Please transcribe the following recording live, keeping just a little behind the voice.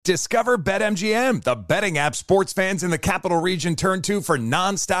Discover BetMGM, the betting app sports fans in the capital region turn to for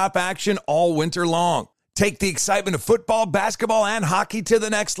nonstop action all winter long. Take the excitement of football, basketball, and hockey to the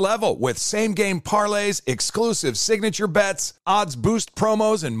next level with same-game parlays, exclusive signature bets, odds boost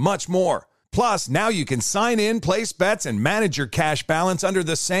promos, and much more. Plus, now you can sign in, place bets, and manage your cash balance under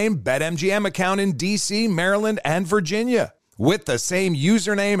the same BetMGM account in D.C., Maryland, and Virginia. With the same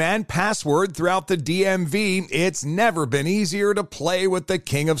username and password throughout the DMV, it's never been easier to play with the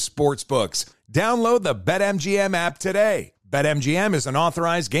king of sportsbooks. Download the BetMGM app today. BetMGM is an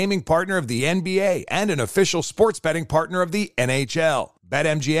authorized gaming partner of the NBA and an official sports betting partner of the NHL.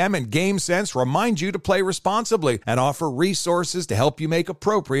 BetMGM and GameSense remind you to play responsibly and offer resources to help you make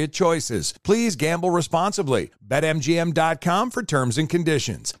appropriate choices. Please gamble responsibly. BetMGM.com for terms and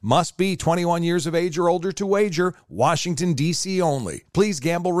conditions. Must be 21 years of age or older to wager. Washington, D.C. only. Please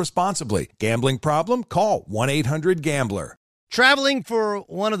gamble responsibly. Gambling problem? Call 1-800-GAMBLER. Traveling for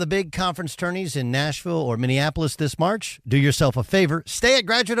one of the big conference tourneys in Nashville or Minneapolis this March? Do yourself a favor. Stay at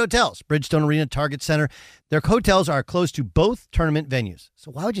Graduate Hotels, Bridgestone Arena, Target Center. Their hotels are close to both tournament venues.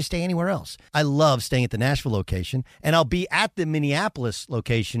 So why would you stay anywhere else? I love staying at the Nashville location, and I'll be at the Minneapolis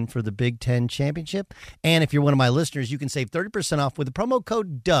location for the Big Ten Championship. And if you're one of my listeners, you can save 30% off with the promo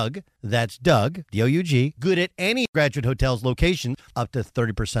code DOUG. That's Doug, D-O-U-G. Good at any Graduate Hotels location, up to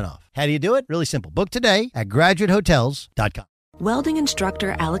 30% off. How do you do it? Really simple. Book today at graduatehotels.com. Welding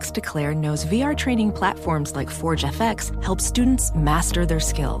instructor Alex DeClaire knows VR training platforms like Forge FX help students master their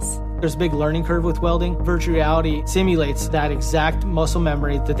skills. There's a big learning curve with welding. Virtual reality simulates that exact muscle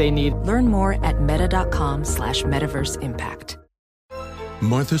memory that they need. Learn more at meta.com/metaverse impact.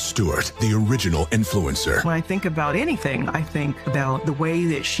 Martha Stewart, the original influencer. When I think about anything, I think about the way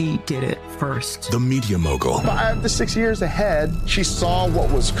that she did it first. The media mogul. 5 to 6 years ahead, she saw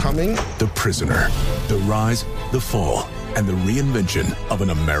what was coming. The prisoner. The rise, the fall, and the reinvention of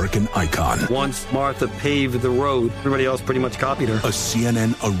an American icon. Once Martha paved the road, everybody else pretty much copied her. A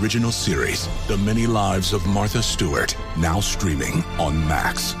CNN original series, The Many Lives of Martha Stewart, now streaming on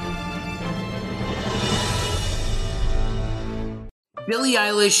Max. Billie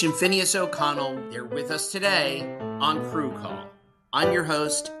Eilish and Phineas O'Connell, they're with us today on Crew Call. I'm your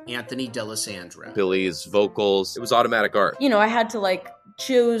host, Anthony D'Alessandro. Billie's vocals, it was automatic art. You know, I had to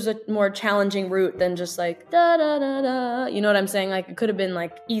choose a more challenging route than just da da da da. You know what I'm saying? It could have been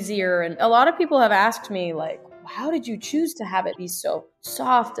easier. And a lot of people have asked me how did you choose to have it be so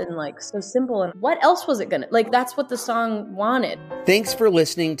soft and so simple? And what else was it gonna that's what the song wanted. Thanks for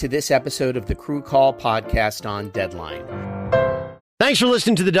listening to this episode of the Crew Call podcast on Deadline. Thanks for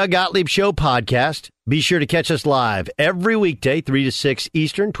listening to the Doug Gottlieb Show podcast. Be sure to catch us live every weekday, 3 to 6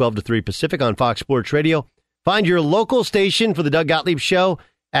 Eastern, 12 to 3 Pacific on Fox Sports Radio. Find your local station for the Doug Gottlieb Show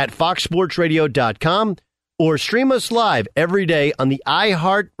at foxsportsradio.com or stream us live every day on the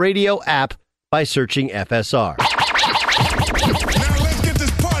iHeartRadio app by searching FSR. Now let's get this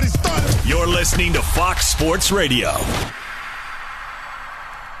party started. You're listening to Fox Sports Radio.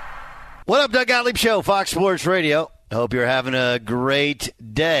 What up, Doug Gottlieb Show, Fox Sports Radio. I hope you're having a great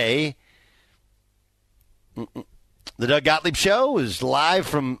day. The Doug Gottlieb Show is live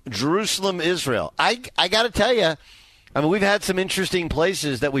from Jerusalem, Israel. I got to tell you, we've had some interesting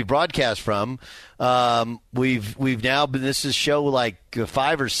places that we broadcast from. We've now been, this is show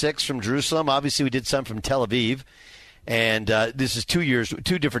 5 or 6 from Jerusalem. Obviously, we did some from Tel Aviv. And this is 2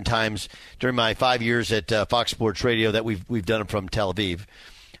 different times during my 5 years at Fox Sports Radio that we've done it from Tel Aviv.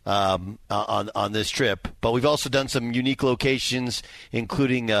 On this trip, but we've also done some unique locations,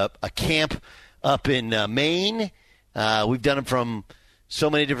 including a camp up in Maine. We've done it from so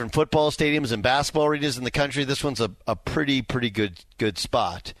many different football stadiums and basketball arenas in the country. This one's a pretty good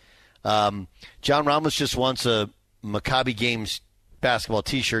spot. John Ramos just wants a Maccabi Games basketball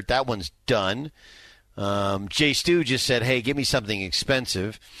T-shirt. That one's done. Jay Stu just said, "Hey, give me something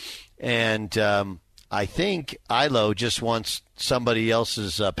expensive," and I think Ilo just wants somebody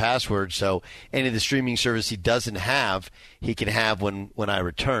else's password, so any of the streaming service he doesn't have, he can have when I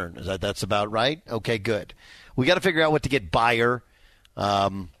return. That's about right? Okay, good. We got to figure out what to get Bayer,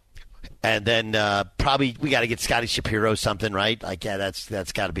 and then probably we got to get Scotty Shapiro something, right?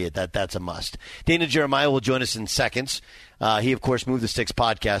 That's got to be it. That's a must. Dana Jeremiah will join us in seconds. He, of course, Move the Sticks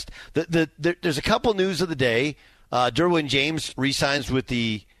podcast. There's a couple news of the day. Derwin James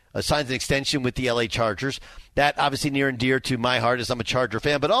signs an extension with the L.A. Chargers. That obviously near and dear to my heart as I'm a Charger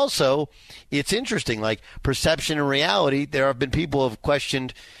fan. But also, it's interesting, perception and reality. There have been people who have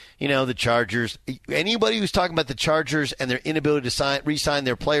questioned, the Chargers. Anybody who's talking about the Chargers and their inability to re-sign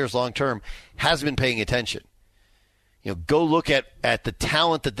their players long-term hasn't been paying attention. go look at the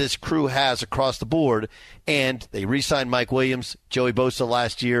talent that this crew has across the board. And they re-signed Mike Williams, Joey Bosa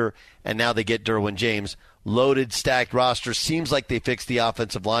last year, and now they get Derwin James. Loaded, stacked roster. Seems like they fixed the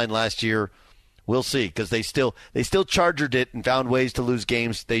offensive line last year. We'll see, because they still chargered it and found ways to lose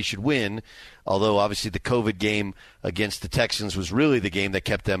games they should win. Although obviously the COVID game against the Texans was really the game that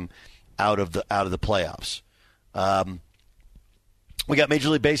kept them out of the playoffs. We got Major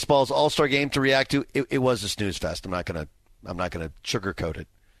League Baseball's All-Star Game to react to. It was a snooze fest. I'm not gonna sugarcoat it.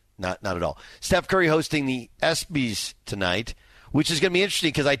 Not at all. Steph Curry hosting the ESPYs tonight, which is going to be interesting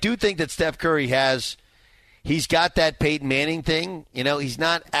because I do think that Steph Curry he's got that Peyton Manning thing. He's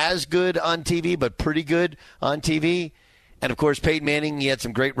not as good on TV, but pretty good on TV. And, of course, Peyton Manning, he had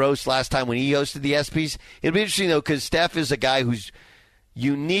some great roasts last time when he hosted the ESPYs. It'll be interesting, though, because Steph is a guy who's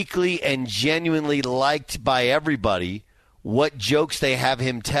uniquely and genuinely liked by everybody. What jokes they have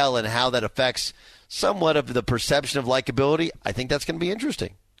him tell and how that affects somewhat of the perception of likability, I think that's going to be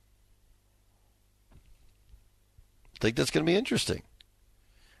interesting. But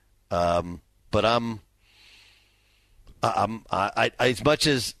as much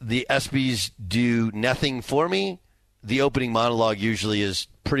as the ESPYs do nothing for me, the opening monologue usually is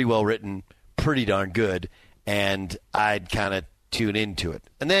pretty well written, pretty darn good, and I'd kind of tune into it.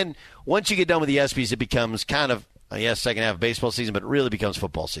 And then once you get done with the ESPYs, it becomes kind of, second half of baseball season, but it really becomes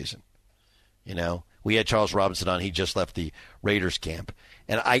football season. We had Charles Robinson on. He just left the Raiders camp.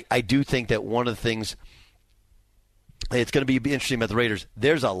 And I do think that one of the things it's going to be interesting about the Raiders,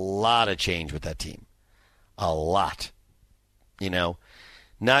 there's a lot of change with that team. A lot.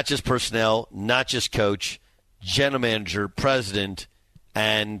 Not just personnel, not just coach, general manager, president,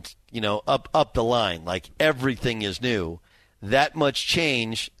 and, up the line. Like everything is new. That much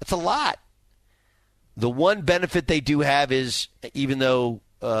change, it's a lot. The one benefit they do have is, even though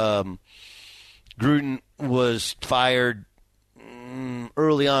Gruden was fired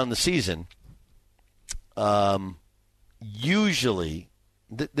early on in the season, usually,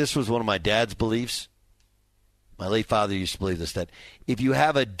 this was one of my dad's beliefs. My late father used to believe this, that if you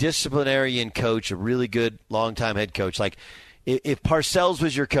have a disciplinarian coach, a really good longtime head coach, like if Parcells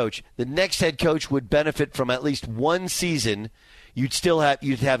was your coach, the next head coach would benefit from at least one season. You'd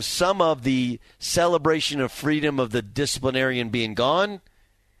have some of the celebration of freedom of the disciplinarian being gone,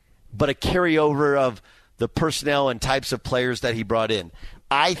 but a carryover of the personnel and types of players that he brought in.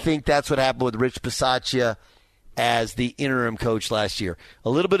 I think that's what happened with Rich Bisaccia as the interim coach last year. A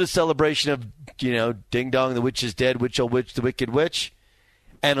little bit of celebration of, ding dong, the witch is dead, witch oh witch, the wicked witch.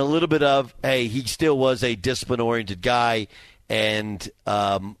 And a little bit of, hey, he still was a discipline-oriented guy, and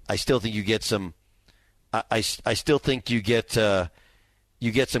I still think you get some I still think you get some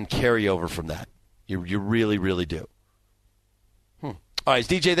carryover from that. You really, really do. All right, is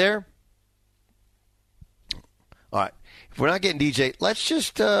DJ there? All right. If we're not getting DJ, let's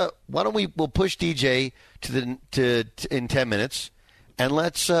just why don't we'll push DJ to in 10 minutes, and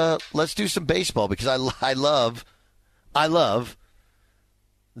let's do some baseball, because I love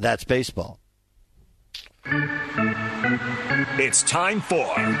that's baseball. It's time for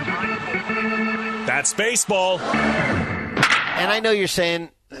That's Baseball. And I know you're saying,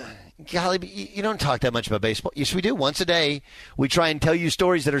 golly, you don't talk that much about baseball. Yes, we do. Once a day, we try and tell you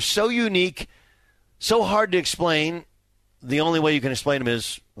stories that are so unique, so hard to explain. The only way you can explain them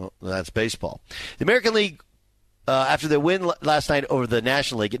is, well, that's baseball. The American League, after their win last night over the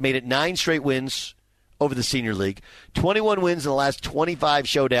National League, it made it 9 straight wins over the Senior League, 21 wins in the last 25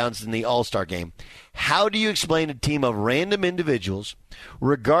 showdowns in the All-Star Game. How do you explain a team of random individuals,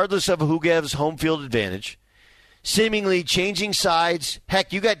 regardless of who gives home field advantage, seemingly changing sides?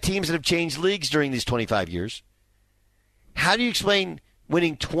 Heck, you got teams that have changed leagues during these 25 years. How do you explain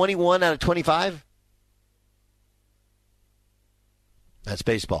winning 21 out of 25? That's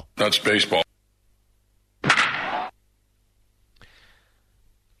baseball. That's baseball.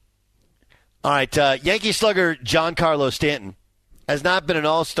 All right, Yankee slugger Giancarlo Stanton has not been an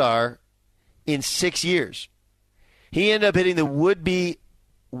all-star in 6 years. He ended up hitting the would-be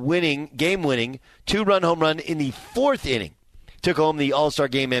game-winning 2-run home run in the 4th inning. Took home the All-Star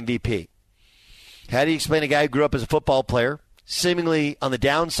Game MVP. How do you explain a guy who grew up as a football player, seemingly on the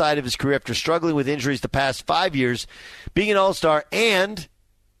downside of his career after struggling with injuries the past 5 years, being an all-star and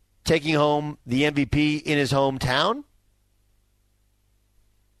taking home the MVP in his hometown?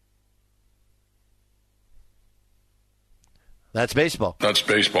 That's baseball. That's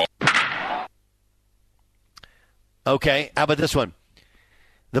baseball. Okay, how about this one?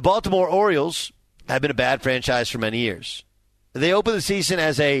 The Baltimore Orioles have been a bad franchise for many years. They opened the season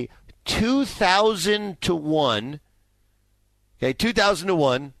as a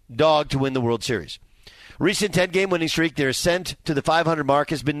 2,000-1 dog to win the World Series. Recent 10-game winning streak, their ascent to the 500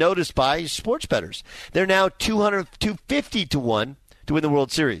 mark has been noticed by sports bettors. They're now 250 to 1 to win the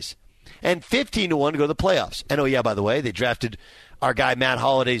World Series and 15 to 1 to go to the playoffs. And, oh, yeah, by the way, they drafted our guy Matt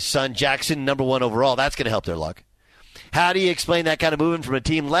Holliday's son, Jackson, number 1 overall. That's going to help their luck. How do you explain that kind of movement from a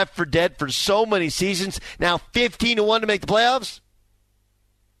team left for dead for so many seasons, now 15 to 1 to make the playoffs?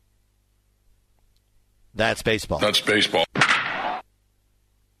 That's baseball. That's baseball.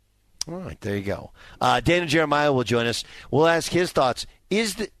 All right, there you go. Dana Jeremiah will join us. We'll ask his thoughts.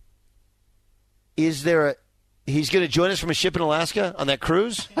 He's going to join us from a ship in Alaska on that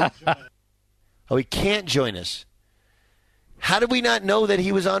cruise? Oh, he can't join us. How did we not know that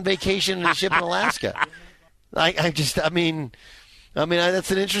he was on vacation in a ship in Alaska? That's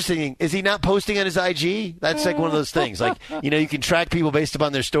an interesting thing. Is he not posting on his IG? That's like one of those things. Like, you can track people based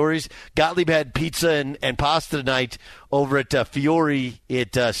upon their stories. Gottlieb had pizza and pasta tonight over at Fiore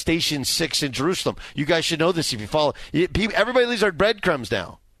at Station 6 in Jerusalem. You guys should know this if you follow. Everybody leaves our breadcrumbs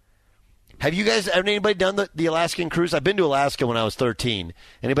now. Have anybody done the Alaskan cruise? I've been to Alaska when I was 13.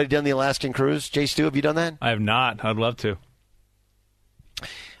 Anybody done the Alaskan cruise? Jay Stu, have you done that? I have not. I'd love to.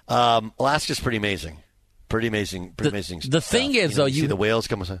 Alaska's pretty amazing. Pretty amazing stuff. The thing is, though, you see the whales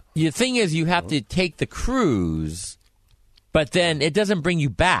come. The thing is, you have to take the cruise, but then it doesn't bring you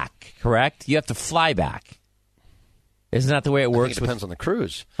back. Correct? You have to fly back. Isn't that the way it works? I think it depends on the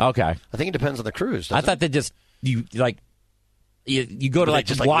cruise. Okay. I think it depends on the cruise. I thought they just you go to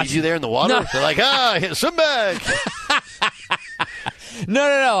just watch leave you there in the water. No. They're like, swim back.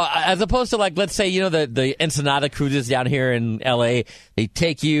 No. As opposed to let's say the Ensenada cruises down here in L.A. They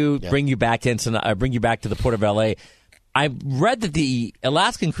take you, bring you back to Ensenada, bring you back to the port of L.A. I read that the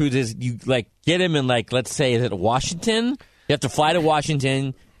Alaskan cruises, you get them in let's say is it Washington? You have to fly to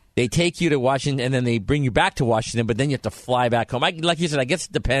Washington. They take you to Washington and then they bring you back to Washington, but then you have to fly back home. Like you said, I guess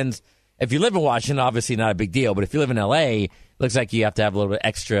it depends. If you live in Washington, obviously not a big deal, but if you live in L.A., it looks like you have to have a little bit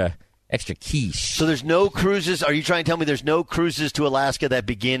extra quiche. So there's no cruises. Are you trying to tell me there's no cruises to Alaska that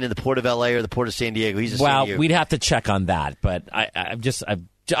begin in the port of L.A. or the port of San Diego? We'd have to check on that, but I'm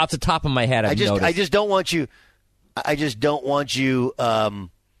off the top of my head, I've noticed. I just don't want you. I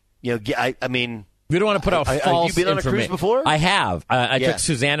mean, we don't want to put out false Have you been on a cruise before? I have. I took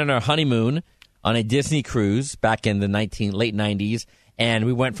Suzanne on our honeymoon on a Disney cruise back in the late 90s, and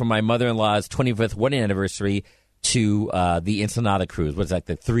we went for my mother-in-law's 25th wedding anniversary to the Ensenada cruise. What's that,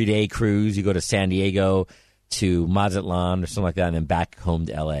 the 3-day cruise? You go to San Diego to Mazatlan or something like that, and then back home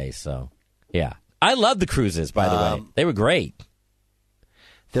to L.A. So, yeah. I love the cruises, by the way. They were great.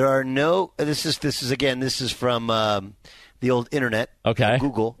 There are no – this is from the old internet. Okay.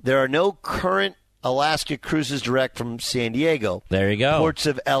 Google. There are no current Alaska cruises direct from San Diego. There you go. Ports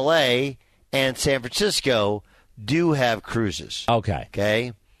of L.A. and San Francisco do have cruises. Okay.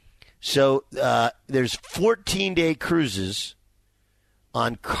 Okay. So there's 14-day cruises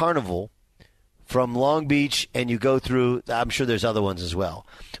on Carnival from Long Beach, and you go through – I'm sure there's other ones as well.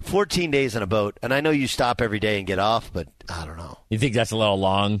 14 days on a boat. And I know you stop every day and get off, but I don't know. You think that's a little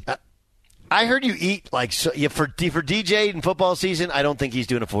long? I heard you eat for DJ in football season, I don't think he's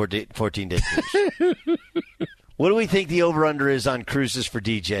doing a 14-day cruise. What do we think the over-under is on cruises for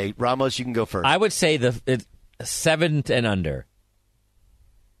DJ? Ramos, you can go first. I would say it's 7 and under.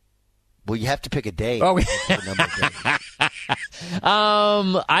 Well, you have to pick a day. Oh,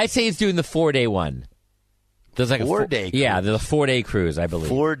 I say he's doing the 4-day one. There's like 4-day. Yeah, the 4-day cruise, I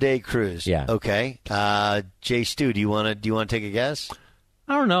believe. 4-day cruise. Yeah. Okay. Jay Stu, do you want to take a guess?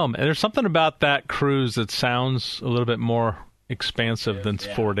 I don't know. There's something about that cruise that sounds a little bit more expansive than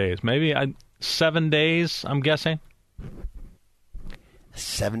 4 days. Maybe 7 days. I'm guessing.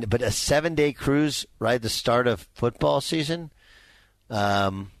 But a 7-day cruise right at the start of football season.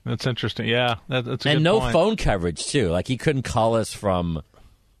 That's interesting. Yeah, that's a and good no point. phone coverage too. Like he couldn't call us from,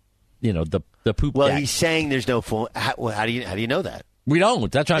 the poop. Well, deck. he's saying there's no phone. How do you know that? We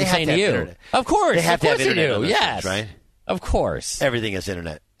don't. That's what I'm saying to you. Internet. Of course, they have to have internet. Do. Yes, things, right? Of course, everything is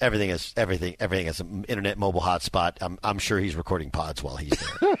internet. Everything is an internet mobile hotspot. I'm sure he's recording pods while he's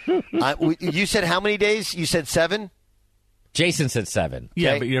there. You said how many days? You said 7. Jason said 7.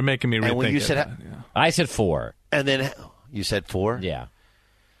 Yeah, but you're making me rethink. And when you it. said, I said 4. And then you said 4. Yeah.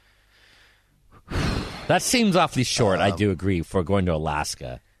 That seems awfully short. I do agree for going to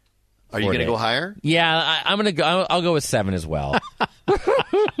Alaska. Are you going to go higher? Yeah, I'm going to go. I'll go with 7 as well.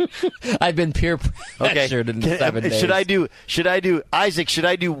 I've been peer pressured in 7 days. Should I do Isaac? Should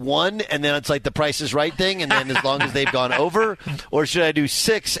I do 1 and then it's like the Price is Right thing, and then as long as they've gone over, or should I do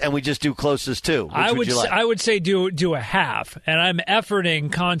 6 and we just do closest 2? I would say do a half, and I'm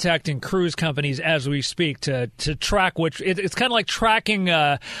efforting contacting cruise companies as we speak to track which. It's kind of like tracking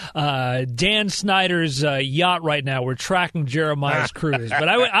Dan Snyder's yacht right now. We're tracking Jeremiah's cruise, but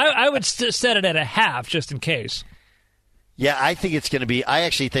I would set it at a half just in case. Yeah, I think it's going to be. I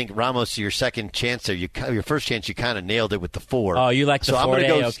actually think Ramos, your second chance there, your first chance, you kind of nailed it with the 4. Oh, you like the 4?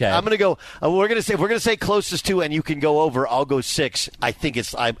 Okay. I'm going to go. We're going to say closest 2, and you can go over. I'll go 6. I think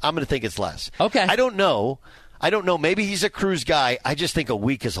it's. I'm going to think it's less. Okay. I don't know. Maybe he's a cruise guy. I just think a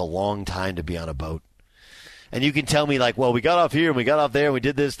week is a long time to be on a boat. And you can tell me like, well, we got off here and we got off there and we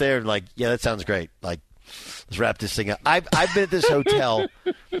did this there. And like, yeah, that sounds great. Like, let's wrap this thing up. I've been at this hotel.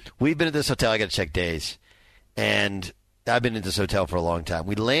 We've been at this hotel. I got to check days, and I've been at this hotel for a long time.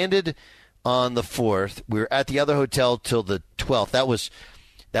 We landed on the 4th. We were at the other hotel till the 12th.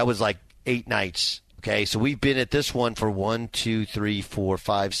 That was like 8 nights. Okay, so we've been at this one for 1, 2, 3, 4,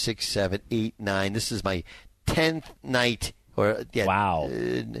 5, 6, 7, 8, 9. This is my 10th night. Wow.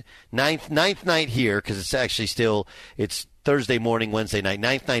 Ninth night here, because it's actually it's Thursday morning, Wednesday night.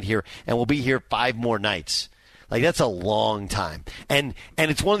 9th night here, and we'll be here 5 more nights. Like, that's a long time. And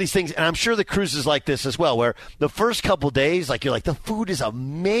it's one of these things, and I'm sure the cruise is like this as well, where the first couple days, like, you're like, the food is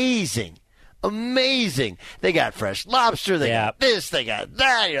amazing. Amazing. They got fresh lobster. They got this. They got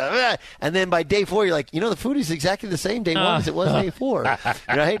that. And then by day 4, you're like, the food is exactly the same day 1 as it was day 4.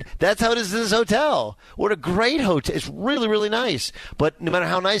 Right? That's how it is in this hotel. What a great hotel. It's really, really nice. But no matter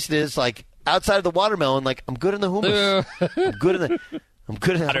how nice it is, like, outside of the watermelon, like, I'm good on the hummus. I'm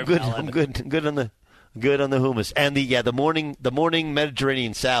good on the hummus. And the morning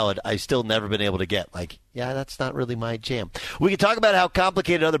Mediterranean salad, I've still never been able to get. Like, yeah, that's not really my jam. We can talk about how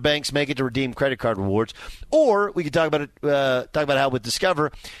complicated other banks make it to redeem credit card rewards, or we can talk about how with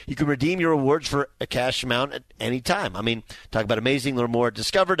Discover you can redeem your rewards for a cash amount at any time. I mean, talk about amazing. Learn more at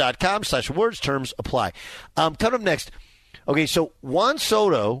discover.com/rewards. Terms apply. Coming up next. Okay, so Juan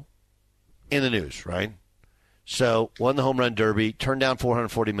Soto in the news, right? So, won the home run derby, turned down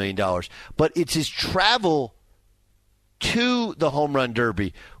 $440 million. But it's his travel to the home run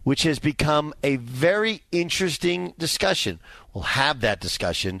derby, which has become a very interesting discussion. We'll have that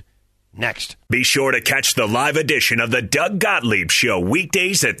discussion next. Be sure to catch the live edition of the Doug Gottlieb Show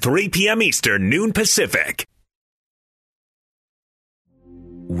weekdays at 3 p.m. Eastern, noon Pacific.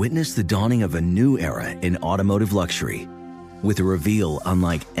 Witness the dawning of a new era in automotive luxury with a reveal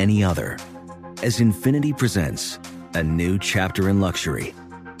unlike any other, as Infiniti presents a new chapter in luxury,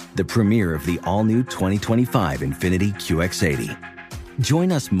 the premiere of the all-new 2025 Infiniti QX80.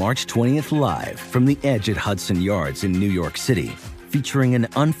 Join us March 20th live from the Edge at Hudson Yards in New York City, featuring an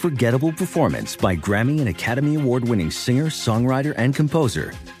unforgettable performance by Grammy and Academy Award-winning singer, songwriter, and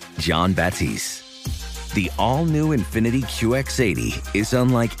composer, Jon Batiste. The all-new Infiniti QX80 is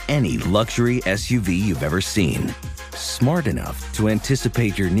unlike any luxury SUV you've ever seen. Smart enough to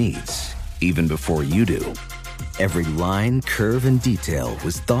anticipate your needs, even before you do. Every line, curve, and detail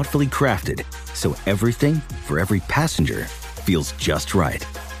was thoughtfully crafted, so everything for every passenger feels just right.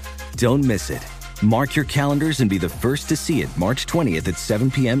 Don't miss it. Mark your calendars and be the first to see it March 20th at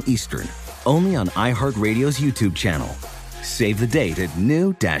 7 p.m. Eastern, only on iHeartRadio's YouTube channel. Save the date at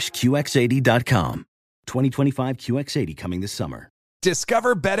new-QX80.com. 2025 QX80 coming this summer.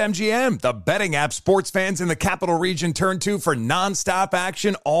 Discover BetMGM, the betting app sports fans in the capital region turn to for nonstop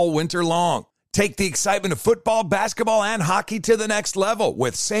action all winter long. Take the excitement of football, basketball, and hockey to the next level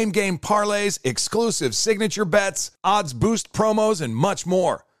with same-game parlays, exclusive signature bets, odds boost promos, and much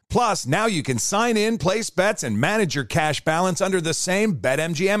more. Plus, now you can sign in, place bets, and manage your cash balance under the same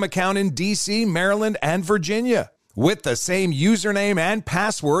BetMGM account in D.C., Maryland, and Virginia. With the same username and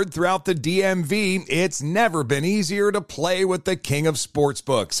password throughout the DMV, it's never been easier to play with the king of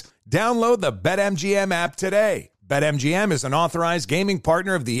sportsbooks. Download the BetMGM app today. BetMGM is an authorized gaming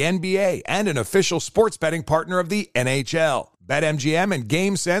partner of the NBA and an official sports betting partner of the NHL. BetMGM and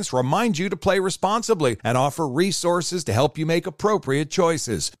GameSense remind you to play responsibly and offer resources to help you make appropriate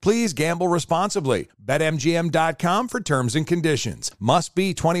choices. Please gamble responsibly. BetMGM.com for terms and conditions. Must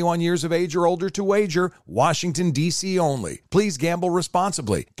be 21 years of age or older to wager. Washington, D.C. only. Please gamble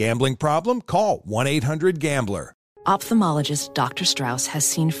responsibly. Gambling problem? Call 1-800-GAMBLER. Ophthalmologist Dr. Strauss has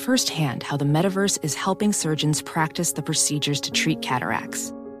seen firsthand how the metaverse is helping surgeons practice the procedures to treat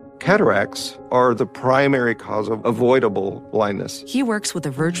cataracts. Cataracts are the primary cause of avoidable blindness. He works with a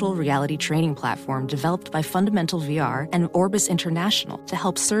virtual reality training platform developed by Fundamental VR and Orbis International to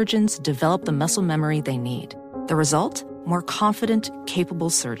help surgeons develop the muscle memory they need. The result? more confident, capable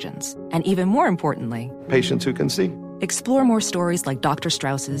surgeons. And even more importantly, Patients who can see. explore more stories like Dr.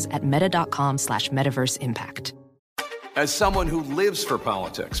 Strauss's at meta.com/metaverse impact. As someone who lives for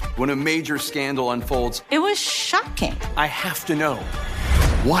politics, when a major scandal unfolds, it was shocking. I have to know,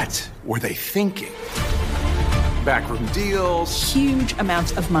 what were they thinking? Backroom deals, huge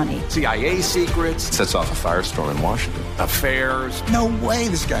amounts of money, CIA secrets, sets off a firestorm in Washington, affairs. No way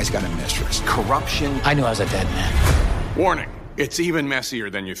this guy's got a mistress. Corruption. I knew I was a dead man. Warning, it's even messier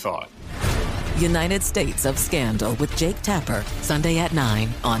than you thought. United States of Scandal with Jake Tapper, Sunday at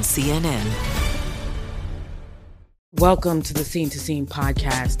 9 on CNN. Welcome to the Scene to Scene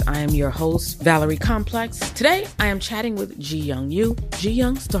podcast. I am your host, Valerie Complex. Today, I am chatting with Ji Young Yu. Ji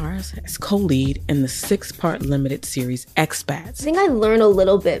Young stars as co-lead in the 6-part limited series Expats. I think I learn a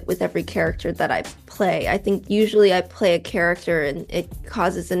little bit with every character that I play. I think usually I play a character and it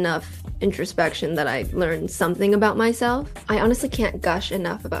causes enough introspection that I learn something about myself. I honestly can't gush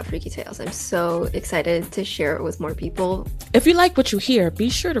enough about Freaky Tales. I'm so excited to share it with more people. If you like what you hear, be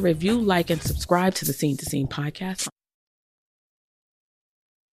sure to review, like, and subscribe to the Scene to Scene podcast.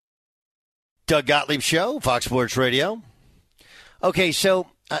 Doug Gottlieb Show, Fox Sports Radio. Okay, so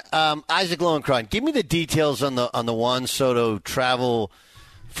Isaac Lowenkron, give me the details on the Juan Soto travel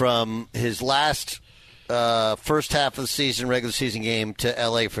from his last first half of the season, regular season game to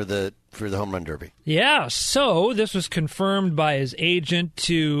L.A. for the home run derby. Yeah, so this was confirmed by his agent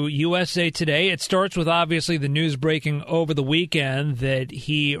to USA Today. It starts with obviously the news breaking over the weekend that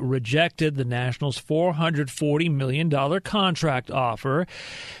he rejected the Nationals' $440 million contract offer.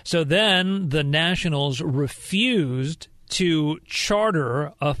 So then the Nationals refused to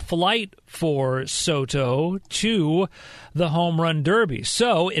charter a flight for Soto to the home run derby.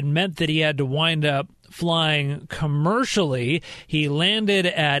 So it meant that he had to wind up flying commercially. He landed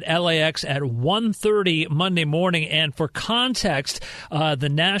at LAX at 1:30 Monday morning, and for context, the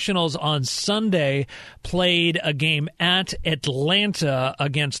Nationals on Sunday played a game at Atlanta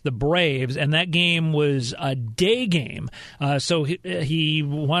against the Braves, and that game was a day game. So he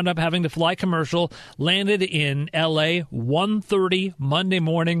wound up having to fly commercial, landed in LA 1:30 Monday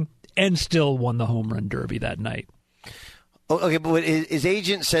morning, and still won the home run derby that night. Okay, but his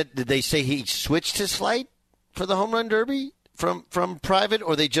agent said, did they say he switched his flight for the home run derby from private,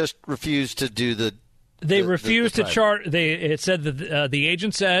 or they just refused to do the? They refused to chart. It said that the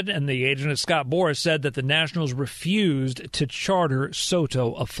agent said, and the agent of Scott Boras said that the Nationals refused to charter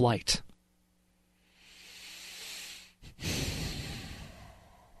Soto a flight.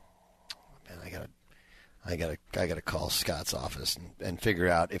 Man, I gotta call Scott's office and figure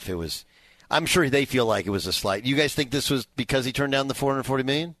out if it was. I'm sure they feel like it was a slight. You guys think this was because he turned down the $440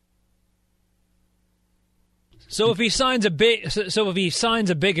 million? So if he signs a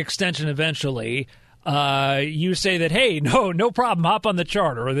big extension eventually, you say that, hey, no problem, hop on the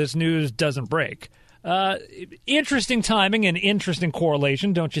charter, or this news doesn't break. Interesting timing and interesting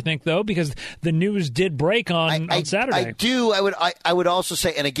correlation, don't you think, though? Because the news did break on Saturday. I do. I would also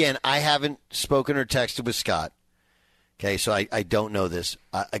say, and again, I haven't spoken or texted with Scott. Okay, so I don't know this.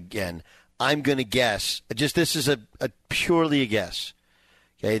 Again, I'm going to guess. This is a purely a guess.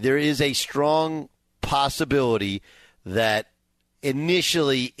 Okay, there is a strong possibility that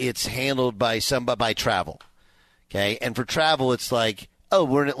initially it's handled by travel. Okay, and for travel, it's like, oh,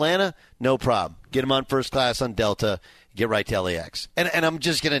 we're in Atlanta, no problem. Get them on first class on Delta, get right to LAX. And I'm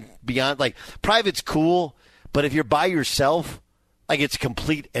just going to be honest, like, private's cool, but if you're by yourself, like, it's a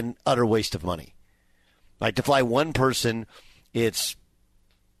complete and utter waste of money. Like, to fly one person, it's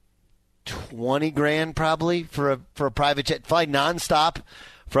 $20,000 probably for a private jet. Fly nonstop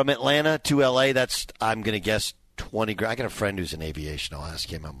from Atlanta to LA. That's, I'm going to guess, $20,000. I got a friend who's in aviation. I'll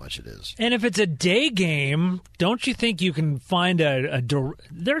ask him how much it is. And if it's a day game, don't you think you can find there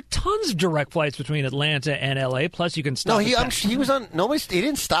are tons of direct flights between Atlanta and LA. Plus, you can stop. No, he was on. He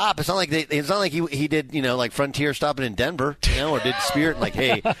didn't stop. It's not like he did. Like Frontier stopping in Denver, or did Spirit. Like,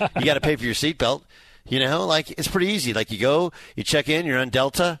 hey, you got to pay for your seatbelt. Like, it's pretty easy. Like, you go, you check in, you're on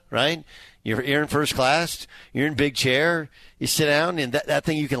Delta, right? You're in first class, you're in big chair, you sit down, and that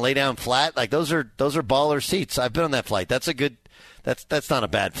thing you can lay down flat. Like, those are baller seats. I've been on that flight. That's not a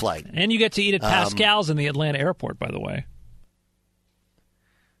bad flight. And you get to eat at Pascal's in the Atlanta airport, by the way.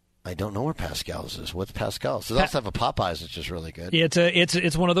 I don't know where Pascal's is. What's Pascal's? They also have a Popeyes, which is really good. Yeah,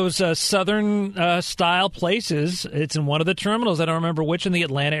 it's one of those southern style places. It's in one of the terminals. I don't remember which in the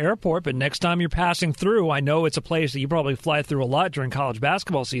Atlanta airport, but next time you're passing through, I know it's a place that you probably fly through a lot during college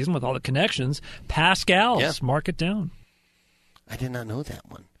basketball season with all the connections. Pascal's, yeah. Mark it down. I did not know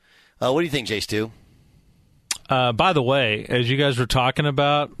that one. What do you think, J. Stu? By the way, as you guys were talking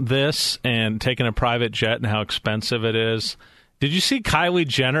about this and taking a private jet and how expensive it is, did you see Kylie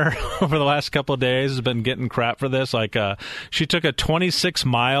Jenner over the last couple of days has been getting crap for this? Like, she took a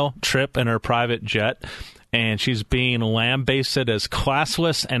 26-mile trip in her private jet, and she's being lambasted as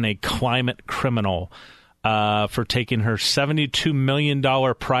classless and a climate criminal for taking her $72 million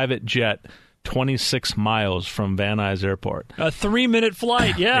private jet 26 miles from Van Nuys Airport. A 3-minute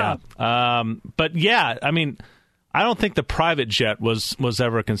flight, yeah. But, yeah, I mean, I don't think the private jet was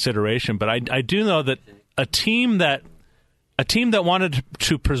ever a consideration, but I do know that a team that wanted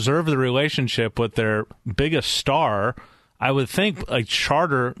to preserve the relationship with their biggest star, I would think a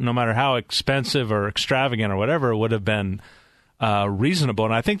charter, no matter how expensive or extravagant or whatever, would have been reasonable.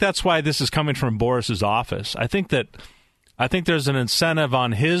 And I think that's why this is coming from Boris's office. I think there's an incentive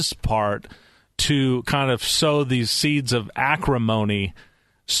on his part to kind of sow these seeds of acrimony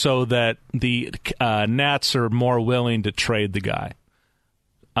so that the Nats are more willing to trade the guy.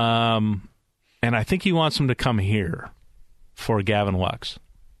 And I think he wants him to come here for Gavin Lux.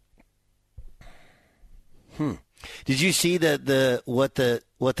 Did you see what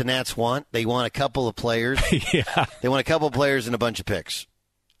the Nats want? They want a couple of players. Yeah. They want a couple of players and a bunch of picks.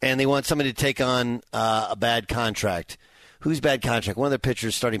 And they want somebody to take on a bad contract. Who's bad contract? One of their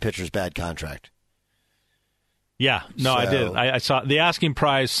pitchers, starting pitchers, bad contract. Yeah, no, I did. I saw the asking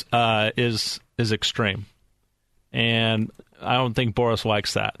price is extreme, and I don't think Boris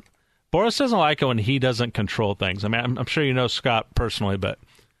likes that. Boris doesn't like it when he doesn't control things. I mean, I'm sure you know Scott personally, but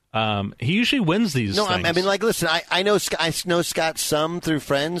he usually wins these things. I mean, like, listen, I know Scott some through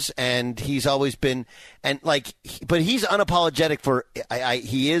friends, and he's always been, and like, but he's unapologetic for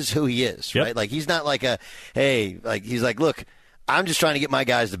he is who he is, right? Like, he's not like he's like, look, I'm just trying to get my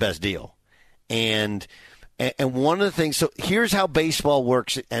guys the best deal, and one of the things, so here's how baseball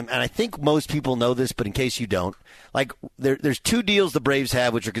works, and I think most people know this, but in case you don't, like, there's two deals the Braves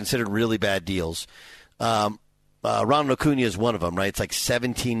have which are considered really bad deals. Ronald Acuna is one of them, right? It's like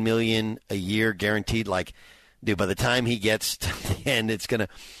 $17 million a year guaranteed. Like, dude, by the time he gets to the end, it's gonna.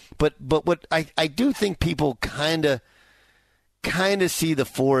 But what I do think people kind of see the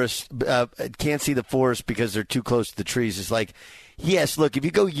forest, can't see the forest because they're too close to the trees. It's like, yes, look, if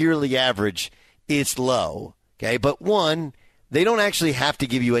you go yearly average, it's low, okay? But one, they don't actually have to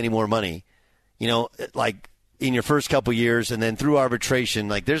give you any more money, like in your first couple years, and then through arbitration,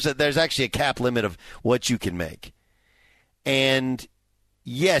 like there's actually a cap limit of what you can make. And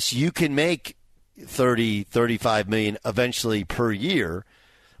yes, you can make 30, 35 million eventually per year,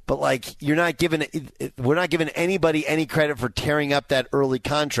 but like we're not giving anybody any credit for tearing up that early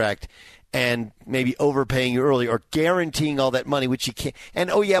contract and maybe overpaying you early or guaranteeing all that money, which you can't.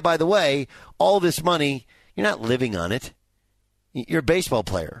 And, oh, yeah, by the way, all this money, you're not living on it. You're a baseball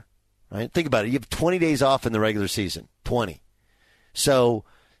player, right? Think about it. You have 20 days off in the regular season, 20. So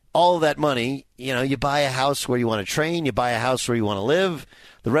all of that money, you buy a house where you want to train, you buy a house where you want to live.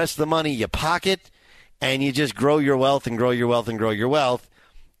 The rest of the money you pocket, and you just grow your wealth and grow your wealth and grow your wealth.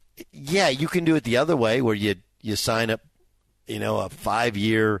 Yeah, you can do it the other way where you sign up, a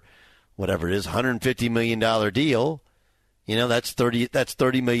 5-year, whatever it is, $150 million deal, that's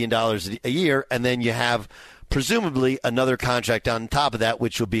 $30 million a year, and then you have presumably another contract on top of that,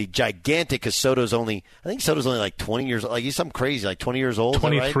 which will be gigantic because Soto's only like 20 years old. Like, he's something crazy, like 20 years old.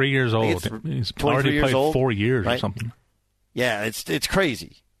 23 right? years old. He's already played 4 years right? or something. Yeah, it's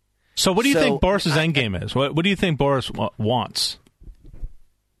crazy. So what do you think Boris's end game is? What do you think Boris wants?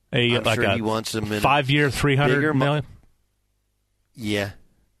 He wants him in 5-year, $300 million? Yeah.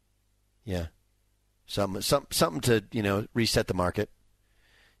 Yeah. Something to, reset the market.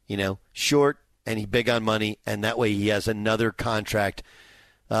 Short, and he's big on money, and that way he has another contract.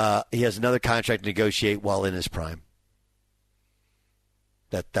 He has another contract to negotiate while in his prime.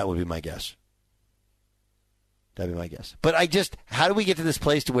 That would be my guess. That'd be my guess. But how do we get to this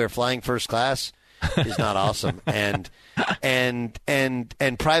place to where flying first class is not awesome? And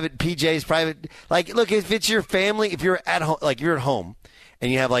private PJs, private, like, look, if it's your family, if you're at home, like you're at home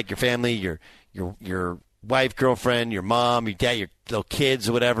and you have like your family, your wife, girlfriend, your mom, your dad, your little kids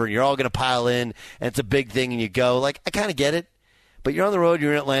or whatever, and you're all going to pile in and it's a big thing and you go, like, I kind of get it. But you're on the road,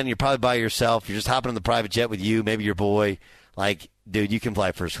 you're in Atlanta, you're probably by yourself, you're just hopping on the private jet with you, maybe your boy. Like, dude, you can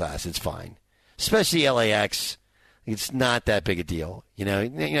fly first class. It's fine. Especially LAX. It's not that big a deal. You're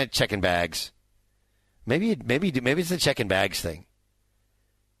not checking bags. Maybe it's the checking bags thing.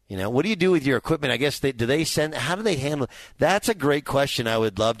 What do you do with your equipment? I guess how do they handle it? That's a great question. I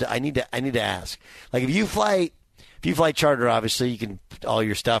would love to. I need to ask. Like, if you fly charter, obviously you can all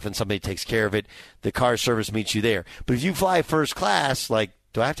your stuff and somebody takes care of it. The car service meets you there. But if you fly first class, like,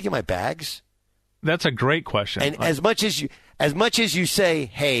 do I have to get my bags? That's a great question. And as much as you say,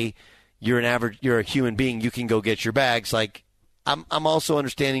 hey, you're a human being, you can go get your bags. Like, I'm also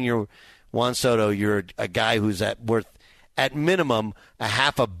understanding you're Juan Soto. You're a guy who's worth at minimum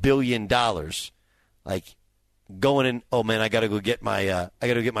 $500 million. Like, going in. Oh man, I got to go get my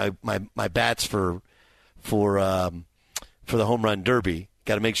my bats for the home run derby.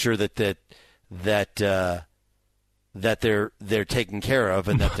 Got to make sure that they're taken care of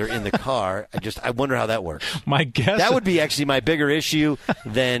and that they're in the car. I wonder how that works. My guess that would be actually my bigger issue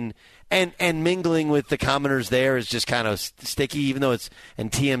than and mingling with the commoners there is just kind of sticky, even though it's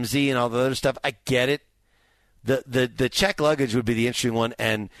and TMZ and all the other stuff. I get it. The check luggage would be the interesting one,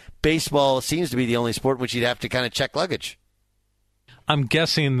 and baseball seems to be the only sport in which you'd have to kind of check luggage. I'm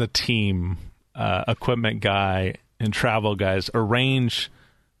guessing the team, equipment guy and travel guys arrange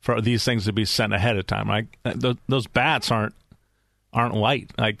for these things to be sent ahead of time. Like those bats aren't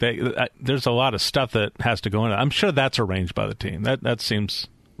light. Like there's a lot of stuff that has to go in it. I'm sure that's arranged by the team. That seems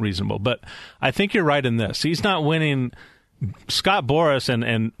reasonable. But I think you're right in this. He's not winning. Scott Boras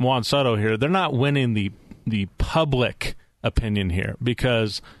and Juan Soto here, they're not winning the public opinion here,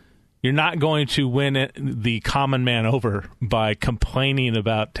 because you're not going to win the common man over by complaining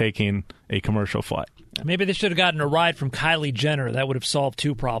about taking a commercial flight. Maybe they should have gotten a ride from Kylie Jenner. That would have solved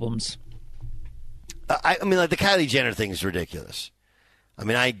two problems. I mean, like, the Kylie Jenner thing is ridiculous. I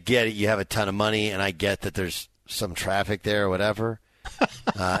mean, I get it. You have a ton of money, and I get that there's some traffic there or whatever.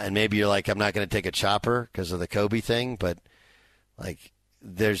 And maybe you're like, I'm not going to take a chopper because of the Kobe thing, but, like,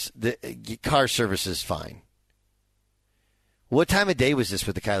 there's the car service is fine. What time of day was this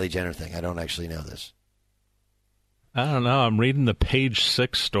with the Kylie Jenner thing? I don't actually know this. I don't know. I'm reading the Page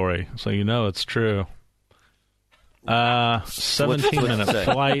 6 story, so you know it's true. 17-minute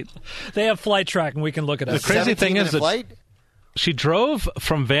flight. They have flight tracking. We can look it up. The crazy thing is that she drove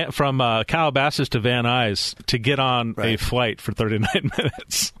from Calabasas to Van Nuys to get on a flight for 39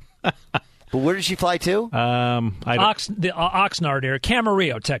 minutes. But where did she fly to? Oxnard area,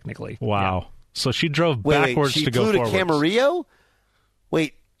 Camarillo, technically. Wow. Yeah. So she drove backwards to go forward. She flew to Camarillo?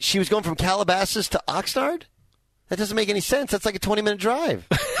 Wait, she was going from Calabasas to Oxnard? That doesn't make any sense. That's like a 20-minute drive.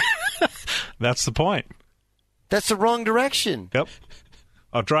 That's the point. That's the wrong direction. Yep.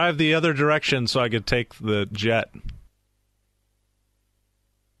 I'll drive the other direction so I could take the jet.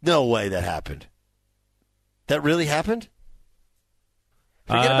 No way that happened. That really happened?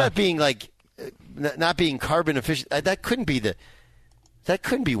 Forget about being like not being carbon efficient. That couldn't be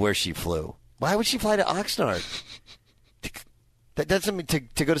where she flew. Why would she fly to Oxnard? That doesn't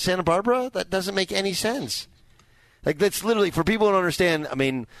to go to Santa Barbara? That doesn't make any sense. Like, that's literally, for people who don't understand, I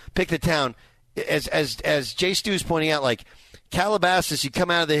mean, pick the town. As Jay Stu's pointing out, like, Calabasas, you come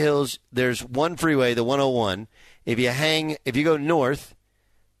out of the hills, there's one freeway, the 101. If you go north,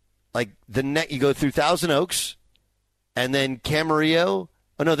 like, you go through Thousand Oaks, and then Camarillo.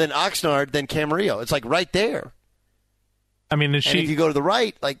 Oh, no, then Oxnard, then Camarillo. It's, like, right there. I mean, if you go to the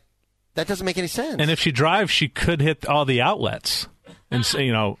right, like, that doesn't make any sense. And if she drives, she could hit all the outlets. And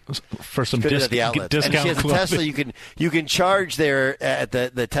for some discount. And she has a Tesla. You can charge there at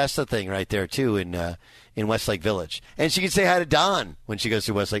the Tesla thing right there too in Westlake Village. And she can say hi to Don when she goes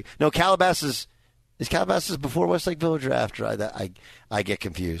to Westlake. No, Calabasas is Calabasas before Westlake Village or after? I get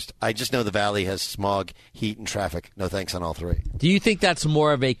confused. I just know the Valley has smog, heat, and traffic. No thanks on all three. Do you think that's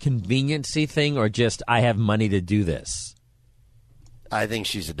more of a conveniency thing, or just I have money to do this? I think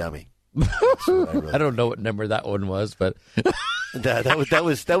she's a dummy. I don't know what number that one was, but that was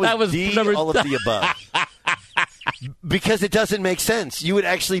D, number all of the above. Because it doesn't make sense. You would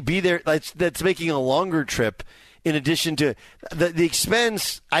actually be there. That's making a longer trip. In addition to the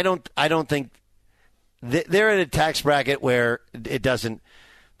expense, I don't think they're at a tax bracket where it doesn't.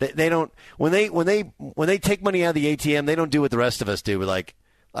 They don't when they take money out of the ATM. They don't do what the rest of us do. We're like,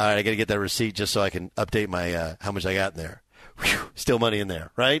 all right, I got to get that receipt just so I can update my how much I got in there. Whew, still money in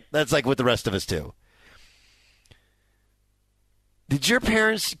there, right? That's like what the rest of us do. Did your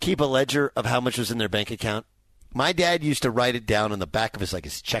parents keep a ledger of how much was in their bank account? My dad used to write it down on the back of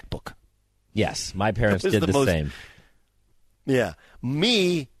his checkbook. Yes, my parents did the same. Yeah,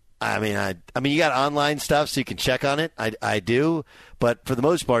 me. I mean, you got online stuff so you can check on it. I do, but for the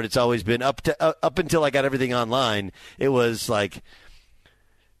most part, it's always been up until I got everything online. It was like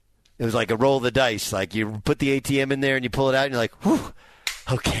a roll of the dice. Like, you put the ATM in there and you pull it out and you're like, whew,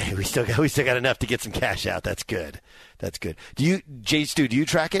 okay, we still got enough to get some cash out. That's good. Jay Stu, do you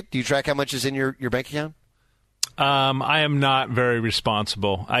track it? Do you track how much is in your bank account? I am not very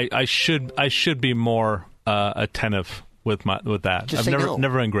responsible. I should be more attentive with that. Just I've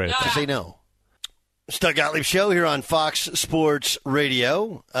never been great at that. Just say no. Doug Gottlieb Show here on Fox Sports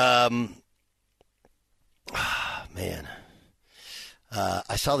Radio. Man.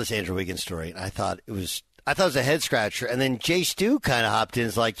 I saw this Andrew Wiggins story, and I thought it was a head scratcher. And then Jay Stu kind of hopped in.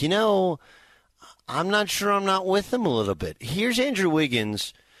 It's like, I'm not sure I'm not with him a little bit. Here's Andrew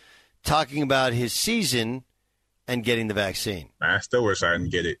Wiggins talking about his season and getting the vaccine. I still wish I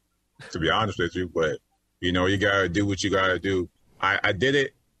didn't get it, to be honest with you. But, you got to do what you got to do. I did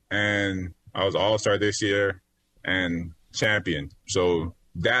it, and I was all-star this year and champion. So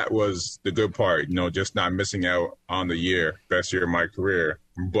that was the good part, just not missing out on the year, best year of my career.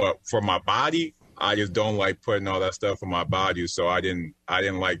 But for my body, I just don't like putting all that stuff on my body. So I didn't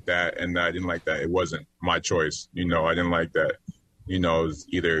like that, and I didn't like that. It wasn't my choice. I didn't like that. It was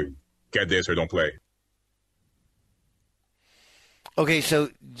either get this or don't play. Okay, so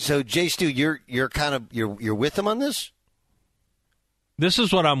Jay Stu, you're with him on this? This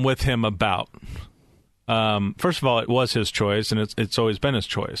is what I'm with him about. First of all, it was his choice, and it's always been his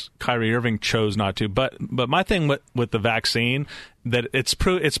choice. Kyrie Irving chose not to. But my thing with the vaccine, that it's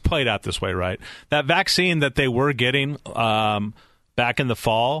played out this way, right? That vaccine that they were getting back in the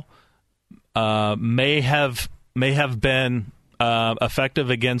fall may have been effective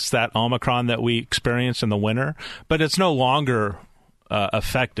against that Omicron that we experienced in the winter, but it's no longer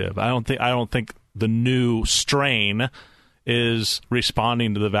effective. I don't think the new strain is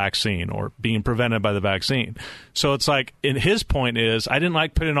responding to the vaccine or being prevented by the vaccine. So it's like, his point is, I didn't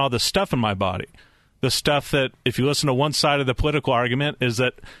like putting all this stuff in my body. The stuff that, if you listen to one side of the political argument, is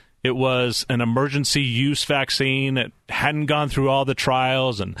that it was an emergency use vaccine. It hadn't gone through all the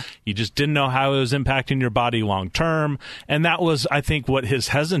trials, and you just didn't know how it was impacting your body long term. And that was, I think, what his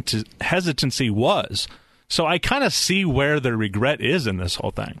hesitancy was. So I kind of see where the regret is in this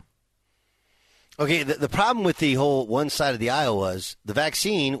whole thing. Okay, the problem with the whole one side of the aisle was the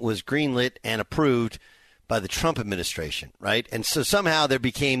vaccine was greenlit and approved by the Trump administration, right? And so somehow there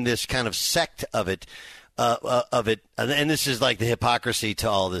became this kind of sect of it. And this is like the hypocrisy to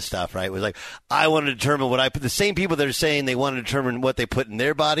all this stuff, right? It was like, I want to determine what I put. The same people that are saying they want to determine what they put in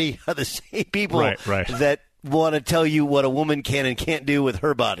their body are the same people right. that want to tell you what a woman can and can't do with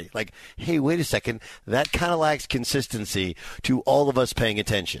her body. Like, hey, wait a second. That kind of lacks consistency to all of us paying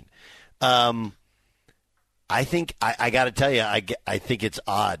attention. I think I got to tell you, I think it's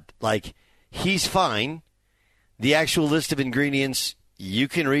odd. Like, he's fine. The actual list of ingredients you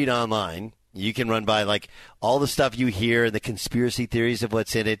can read online. You can run by, like, all the stuff you hear and the conspiracy theories of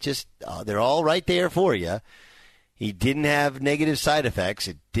what's in it. Just they're all right there for you. He didn't have negative side effects.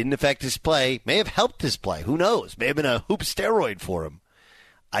 It didn't affect his play. May have helped his play. Who knows? May have been a hoop steroid for him.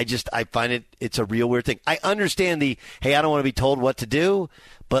 I find it's a real weird thing. I understand hey, I don't want to be told what to do.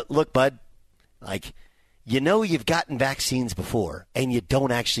 But look, bud, like, you've gotten vaccines before, and you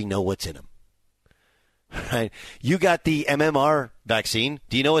don't actually know what's in them. Right? You got the MMR vaccine.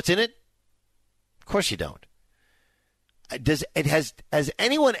 Do you know what's in it? Of course you don't. Has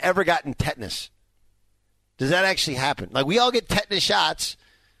anyone ever gotten tetanus? Does that actually happen? Like, we all get tetanus shots.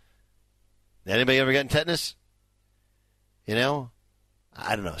 Anybody ever gotten tetanus? I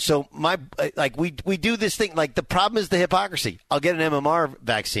don't know. So we do this thing. Like, the problem is the hypocrisy. I'll get an MMR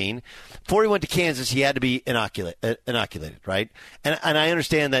vaccine. Before he went to Kansas, he had to be inoculated, right? And I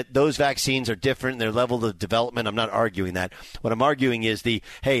understand that those vaccines are different in their level of development. I'm not arguing that. What I'm arguing is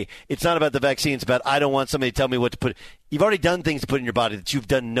hey, it's not about the vaccine. It's about, I don't want somebody to tell me what to put. You've already done things to put in your body that you've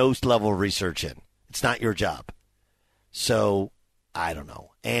done no level of research in. It's not your job. So, I don't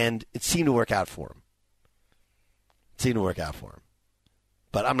know. And it seemed to work out for him.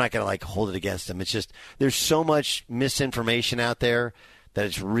 But I'm not going to, hold it against him. It's just, there's so much misinformation out there that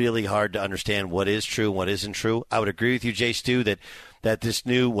it's really hard to understand what is true and what isn't true. I would agree with you, Jay Stu, that this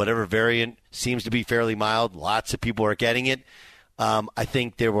new whatever variant seems to be fairly mild. Lots of people are getting it. I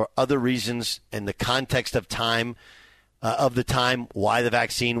think there were other reasons in the context of time, why the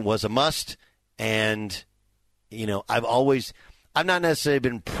vaccine was a must. And, I've not necessarily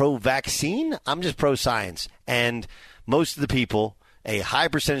been pro-vaccine. I'm just pro-science. And most of the people, a high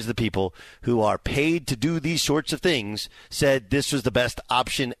percentage of the people who are paid to do these sorts of things, said this was the best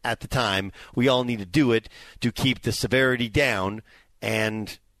option at the time. We all need to do it to keep the severity down.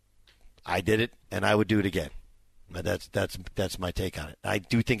 And I did it, and I would do it again. That's my take on it. I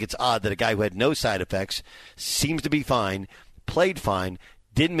do think it's odd that a guy who had no side effects, seems to be fine, played fine,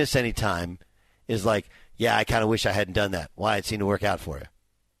 didn't miss any time, is like, yeah, I kind of wish I hadn't done that. Why? It seemed to work out for you.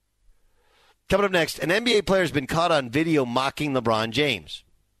 Coming up next, an NBA player has been caught on video mocking LeBron James.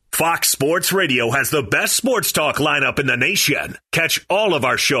 Fox Sports Radio has the best sports talk lineup in the nation. Catch all of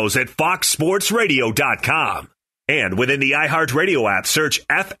our shows at foxsportsradio.com. And within the iHeartRadio app, search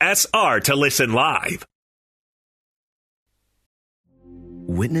FSR to listen live.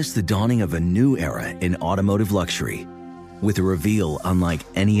 Witness the dawning of a new era in automotive luxury with a reveal unlike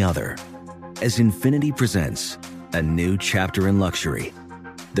any other as Infiniti presents a new chapter in luxury,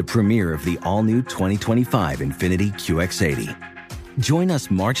 the premiere of the all-new 2025 Infiniti QX80. Join us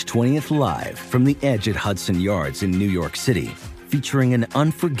March 20th live from the Edge at Hudson Yards in New York City, featuring an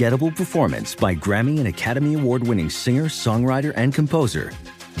unforgettable performance by Grammy and Academy Award-winning singer, songwriter, and composer,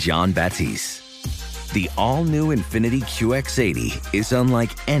 Jon Batiste. The all-new Infiniti QX80 is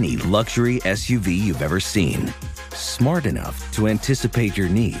unlike any luxury SUV you've ever seen. Smart enough to anticipate your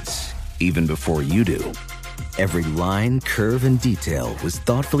needs, even before you do. Every line, curve, and detail was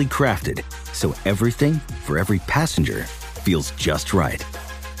thoughtfully crafted, so everything for every passenger feels just right.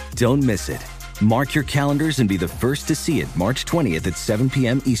 Don't miss it. Mark your calendars and be the first to see it March 20th at 7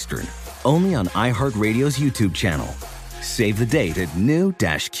 p.m. Eastern, only on iHeartRadio's YouTube channel. Save the date at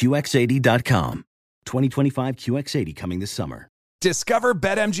new-QX80.com. 2025 QX80 coming this summer. Discover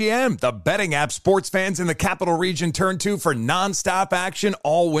BetMGM, the betting app sports fans in the capital region turn to for nonstop action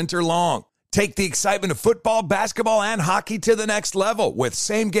all winter long. Take the excitement of football, basketball, and hockey to the next level with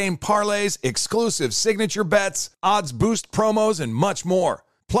same-game parlays, exclusive signature bets, odds boost promos, and much more.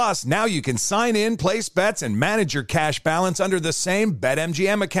 Plus, now you can sign in, place bets, and manage your cash balance under the same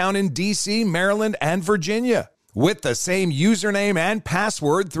BetMGM account in D.C., Maryland, and Virginia. With the same username and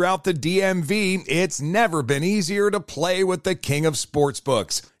password throughout the DMV, it's never been easier to play with the king of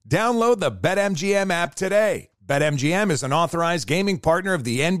sportsbooks. Download the BetMGM app today. BetMGM is an authorized gaming partner of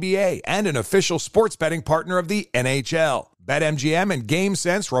the NBA and an official sports betting partner of the NHL. BetMGM and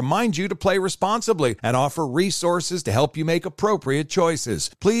GameSense remind you to play responsibly and offer resources to help you make appropriate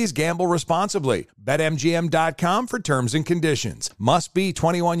choices. Please gamble responsibly. BetMGM.com for terms and conditions. Must be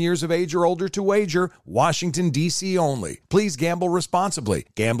 21 years of age or older to wager. Washington, D.C. only. Please gamble responsibly.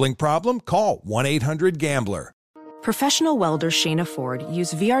 Gambling problem? Call 1-800-GAMBLER. Professional welder Shayna Ford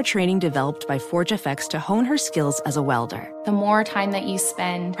used VR training developed by ForgeFX to hone her skills as a welder. The more time that you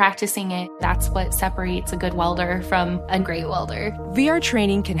spend practicing it, that's what separates a good welder from a great welder. VR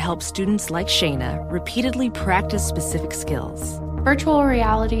training can help students like Shayna repeatedly practice specific skills. Virtual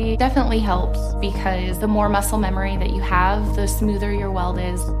reality definitely helps because the more muscle memory that you have, the smoother your weld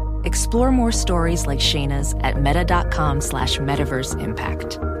is. Explore more stories like Shayna's at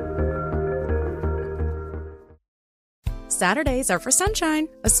meta.com/metaverseimpact. Saturdays are for sunshine,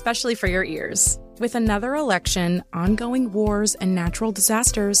 especially for your ears. With another election, ongoing wars, and natural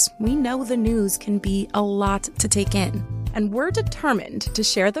disasters, we know the news can be a lot to take in. And we're determined to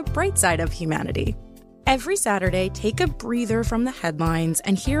share the bright side of humanity. Every Saturday, take a breather from the headlines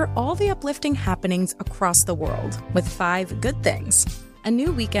and hear all the uplifting happenings across the world with 5 Good Things, a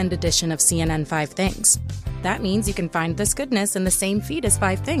new weekend edition of CNN 5 Things. That means you can find this goodness in the same feed as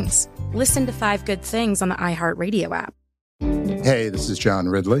 5 Things. Listen to 5 Good Things on the iHeartRadio app. Hey, this is John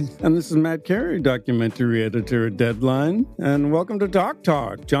Ridley. And this is Matt Carey, documentary editor at Deadline. And welcome to Doc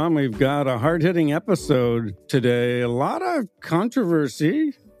Talk. John, we've got a hard-hitting episode today. A lot of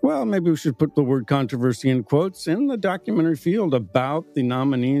controversy. Well, maybe we should put the word controversy in quotes in the documentary field about the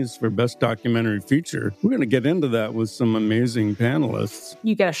nominees for Best Documentary Feature. We're going to get into that with some amazing panelists.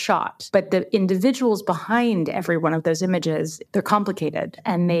 You get a shot, but the individuals behind every one of those images, they're complicated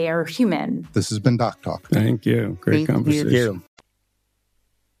and they are human. This has been Doc Talk. Thank you. Great conversation. Thank you.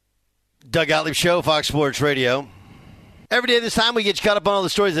 Doug Gottlieb Show, Fox Sports Radio. Every day this time we get you caught up on all the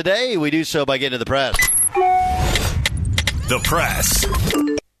stories of the day. We do so by getting to the press. The press.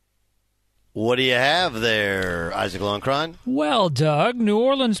 What do you have there, Isaac Loncron? Well, Doug, New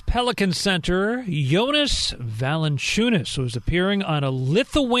Orleans Pelican center Jonas Valanciunas was appearing on a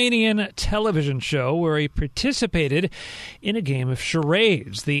Lithuanian television show where he participated in a game of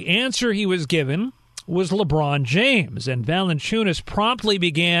charades. The answer he was given was LeBron James, and Valanciunas promptly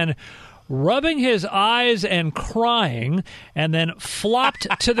began rubbing his eyes and crying, and then flopped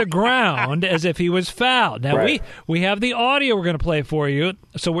to the ground as if he was fouled. Now, we have the audio we're going to play for you.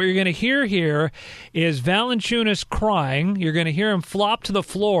 So what you're going to hear here is Valanciunas crying. You're going to hear him flop to the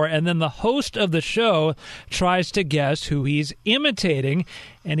floor, and then the host of the show tries to guess who he's imitating.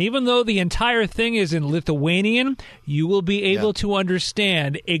 And even though the entire thing is in Lithuanian, you will be able to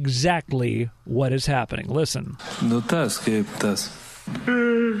understand exactly what is happening. Listen.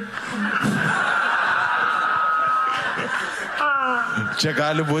 Čia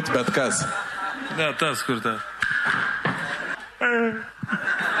gali būti bet kas. Ne, tas kur ta.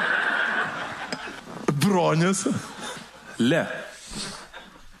 Bronius. Le.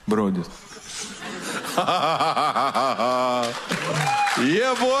 Brodis.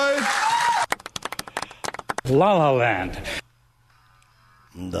 Yeah, boy. La La Land.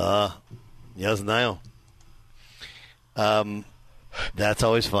 Да, я знаю. That's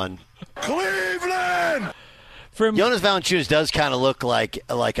always fun. Cleveland! Jonas Valanciunas does kind of look like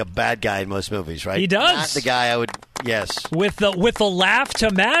a bad guy in most movies, right? He does. Not the guy I would. Yes. With the laugh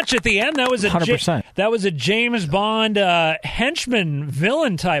to match at the end, that was a 100%. That was a James Bond henchman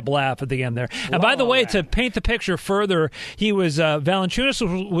villain type laugh at the end there. And by the way, to paint the picture further, he was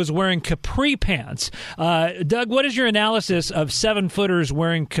Valanciunas was wearing capri pants. Doug, what is your analysis of 7-footers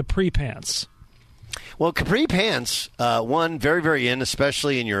wearing capri pants? Well, capri pants, one, very, very in,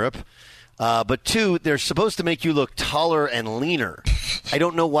 especially in Europe. But two, they're supposed to make you look taller and leaner. I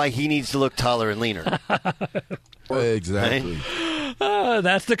don't know why he needs to look taller and leaner. Exactly. Right?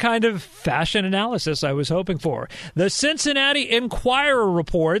 That's the kind of fashion analysis I was hoping for. The Cincinnati Enquirer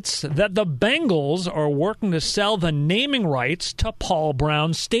reports that the Bengals are working to sell the naming rights to Paul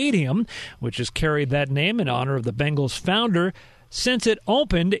Brown Stadium, which has carried that name in honor of the Bengals founder since it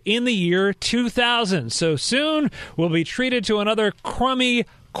opened in the year 2000. So soon we'll be treated to another crummy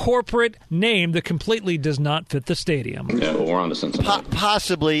corporate name that completely does not fit the stadium. Yeah, well, we're on to Cincinnati.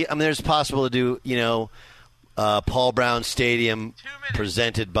 Possibly. I mean, there's possible to do, Paul Brown Stadium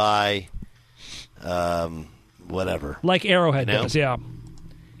presented by whatever. Like Arrowhead does, yeah.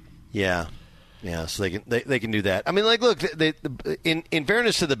 Yeah. Yeah, so they can do that. I mean, like, look, in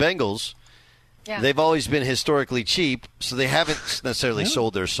fairness to the Bengals, they've always been historically cheap, so they haven't necessarily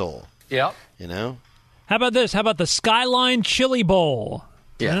sold their soul. Yep. You know? How about this? How about the Skyline Chili Bowl?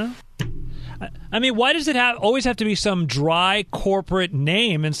 Yeah. I mean, why does it always have to be some dry corporate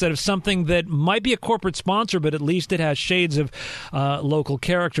name instead of something that might be a corporate sponsor, but at least it has shades of local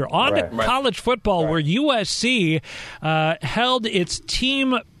character? On to college football, where USC held its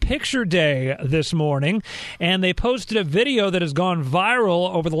team picture day this morning, and they posted a video that has gone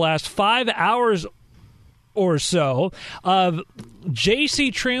viral over the last 5 hours or so of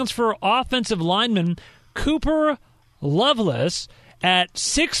JC transfer offensive lineman Cooper Lovelace at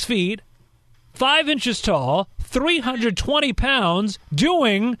 6 feet, 5 inches tall, 320 pounds,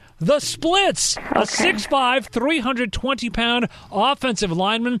 doing the splits. Okay. A 6'5", 320-pound offensive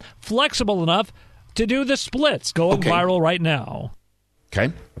lineman, flexible enough to do the splits, going viral right now.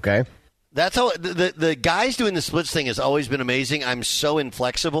 Okay. That's how the guys doing the splits thing has always been amazing. I'm so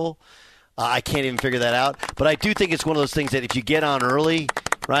inflexible. I can't even figure that out. But I do think it's one of those things that if you get on early,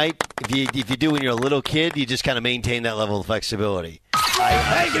 right, if you do when you're a little kid, you just kind of maintain that level of flexibility.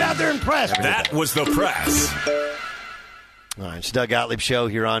 Hey, get out there and press. That was the press. All right, it's Doug Gottlieb Show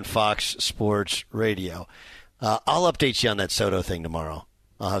here on Fox Sports Radio. I'll update you on that Soto thing tomorrow.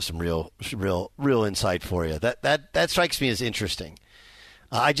 I'll have some real insight for you. That strikes me as interesting.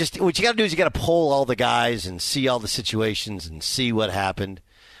 What you got to do is you got to poll all the guys and see all the situations and see what happened.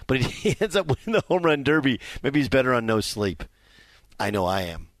 But he ends up winning the home run derby. Maybe he's better on no sleep. I know I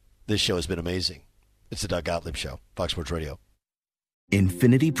am. This show has been amazing. It's the Doug Gottlieb Show, Fox Sports Radio.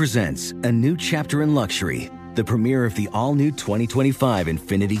 Infiniti presents a new chapter in luxury, the premiere of the all-new 2025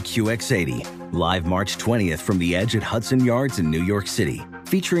 Infiniti QX80, live March 20th from the Edge at Hudson Yards in New York City,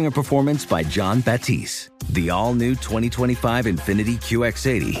 featuring a performance by John Batiste. The all-new 2025 Infiniti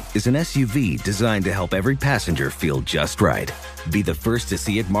QX80 is an SUV designed to help every passenger feel just right. Be the first to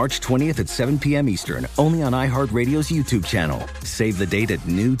see it March 20th at 7 p.m. Eastern, only on iHeartRadio's YouTube channel. Save the date at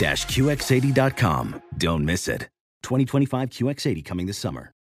new-QX80.com. Don't miss it. 2025 QX80 coming this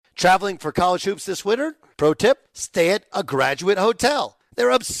summer. Traveling for college hoops this winter? Pro tip, stay at a Graduate Hotel. They're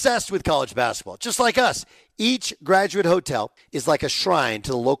obsessed with college basketball, just like us. Each Graduate Hotel is like a shrine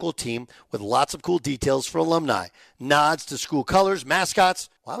to the local team with lots of cool details for alumni. Nods to school colors, mascots.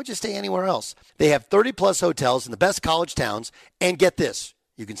 Why would you stay anywhere else? They have 30-plus hotels in the best college towns. And get this,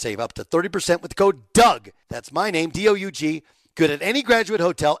 you can save up to 30% with the code DOUG. That's my name, D-O-U-G. Good at any Graduate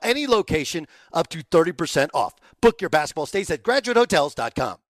Hotel, any location, up to 30% off. Book your basketball stays at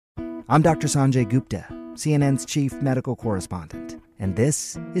graduatehotels.com. I'm Dr. Sanjay Gupta, CNN's chief medical correspondent, and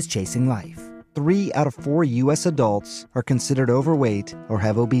this is Chasing Life. 3 out of 4 U.S. adults are considered overweight or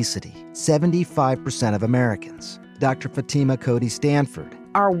have obesity. 75% of Americans. Dr. Fatima Cody Stanford.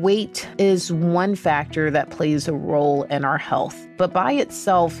 Our weight is one factor that plays a role in our health, but by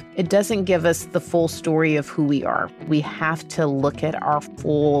itself, it doesn't give us the full story of who we are. We have to look at our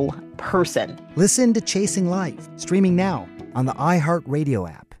full person. Listen to Chasing Life, streaming now on the iHeartRadio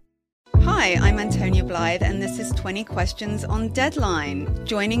app. Hi, I'm Antonia Blythe, and this is 20 Questions on Deadline.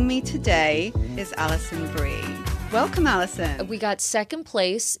 Joining me today is Alison Brie. Welcome, Allison. We got second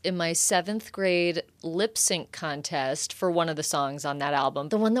place in my 7th grade lip sync contest for one of the songs on that album.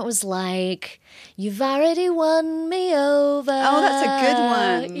 The one that was like, "You've already won me over." Oh, that's a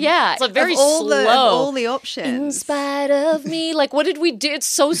good one. Yeah. It's very slow. Of all the options. In spite of me. Like, what did we do? It's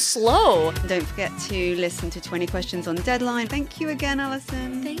so slow. Don't forget to listen to 20 Questions on Deadline. Thank you again,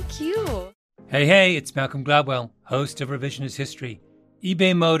 Allison. Thank you. Hey, it's Malcolm Gladwell, host of Revisionist History.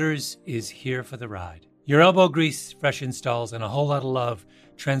 eBay Motors is here for the ride. Your elbow grease, fresh installs, and a whole lot of love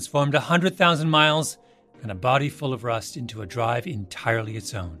transformed 100,000 miles and a body full of rust into a drive entirely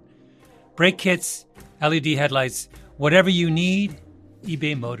its own. Brake kits, LED headlights, whatever you need,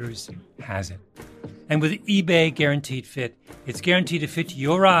 eBay Motors has it. And with eBay Guaranteed Fit, it's guaranteed to fit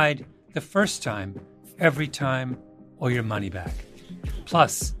your ride the first time, every time, or your money back.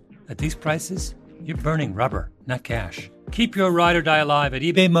 Plus, at these prices, you're burning rubber, not cash. Keep your ride or die alive at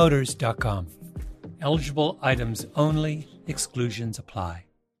ebaymotors.com. Eligible items only. Exclusions apply.